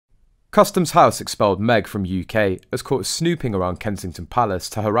Customs House expelled Meg from UK as caught snooping around Kensington Palace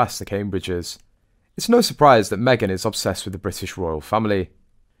to harass the Cambridges. It's no surprise that Meghan is obsessed with the British royal family.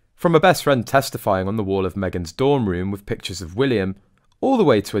 From a best friend testifying on the wall of Meghan's dorm room with pictures of William, all the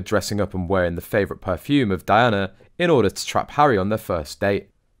way to her dressing up and wearing the favourite perfume of Diana in order to trap Harry on their first date.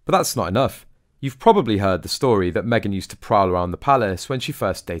 But that's not enough. You've probably heard the story that Meghan used to prowl around the palace when she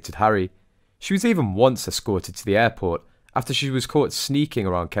first dated Harry. She was even once escorted to the airport after she was caught sneaking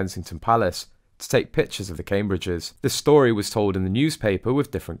around Kensington Palace to take pictures of the Cambridges. The story was told in the newspaper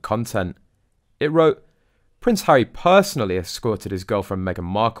with different content. It wrote, Prince Harry personally escorted his girlfriend Meghan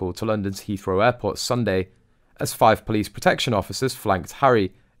Markle to London's Heathrow Airport Sunday, as 5 police protection officers flanked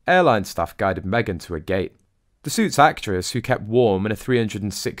Harry. Airline staff guided Meghan to a gate. The Suits actress, who kept warm in a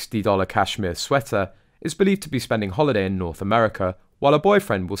 $360 cashmere sweater, is believed to be spending holiday in North America, while her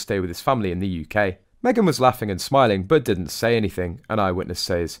boyfriend will stay with his family in the UK. Meghan was laughing and smiling but didn't say anything, an eyewitness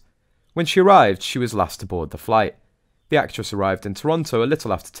says. When she arrived, she was last aboard the flight. The actress arrived in Toronto a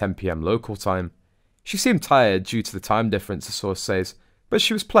little after 10 PM local time. She seemed tired due to the time difference, a source says, but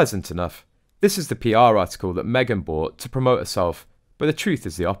she was pleasant enough. This is the PR article that Meghan bought to promote herself, but the truth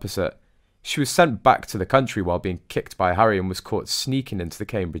is the opposite. She was sent back to the country while being kicked by Harry and was caught sneaking into the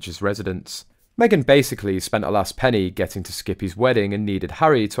Cambridge's residence. Meghan basically spent her last penny getting to Skippy's wedding and needed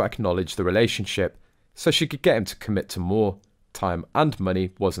Harry to acknowledge the relationship, so she could get him to commit to more. Time and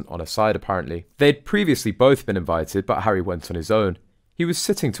money wasn't on her side apparently. They'd previously both been invited, but Harry went on his own. He was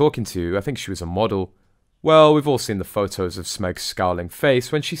sitting talking to, I think she was a model. Well, we've all seen the photos of Smeg's scowling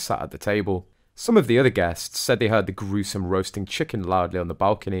face when she sat at the table. Some of the other guests said they heard the gruesome roasting chicken loudly on the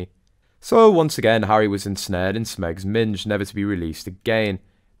balcony. So once again, Harry was ensnared in Smeg's minge, never to be released again.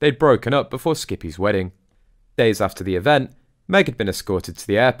 They'd broken up before Skippy's wedding. Days after the event, Meg had been escorted to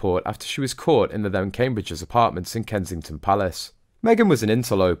the airport after she was caught in the then Cambridge's apartments in Kensington Palace. Meghan was an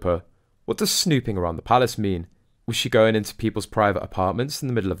interloper. What does snooping around the palace mean? Was she going into people's private apartments in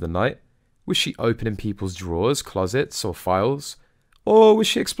the middle of the night? Was she opening people's drawers, closets, or files? Or was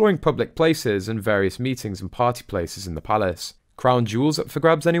she exploring public places and various meetings and party places in the palace? Crown jewels up for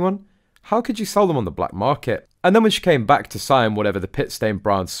grabs, anyone? How could you sell them on the black market? And then when she came back to sign whatever the pit-stained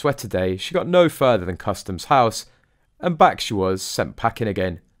brown sweater day, she got no further than Customs House, and back she was, sent packing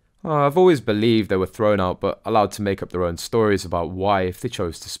again. I've always believed they were thrown out but allowed to make up their own stories about why if they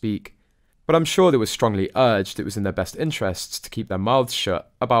chose to speak. But I'm sure they were strongly urged it was in their best interests to keep their mouths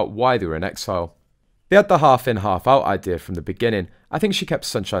shut about why they were in exile. They had the half-in, half-out idea from the beginning. I think she kept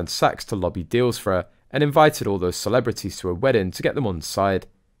Sunshine Sachs to lobby deals for her and invited all those celebrities to her wedding to get them on side.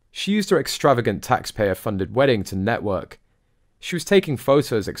 She used her extravagant taxpayer-funded wedding to network. She was taking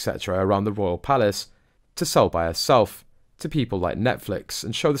photos, etc. around the royal palace to sell by herself to people like Netflix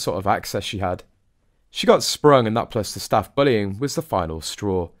and show the sort of access she had. She got sprung, and that plus the staff bullying was the final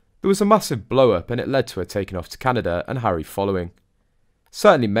straw. There was a massive blow-up and it led to her taking off to Canada and Harry following.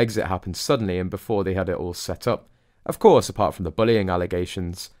 Certainly Megxit happened suddenly and before they had it all set up. Of course, apart from the bullying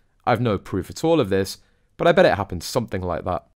allegations. I've no proof at all of this, but I bet it happened something like that.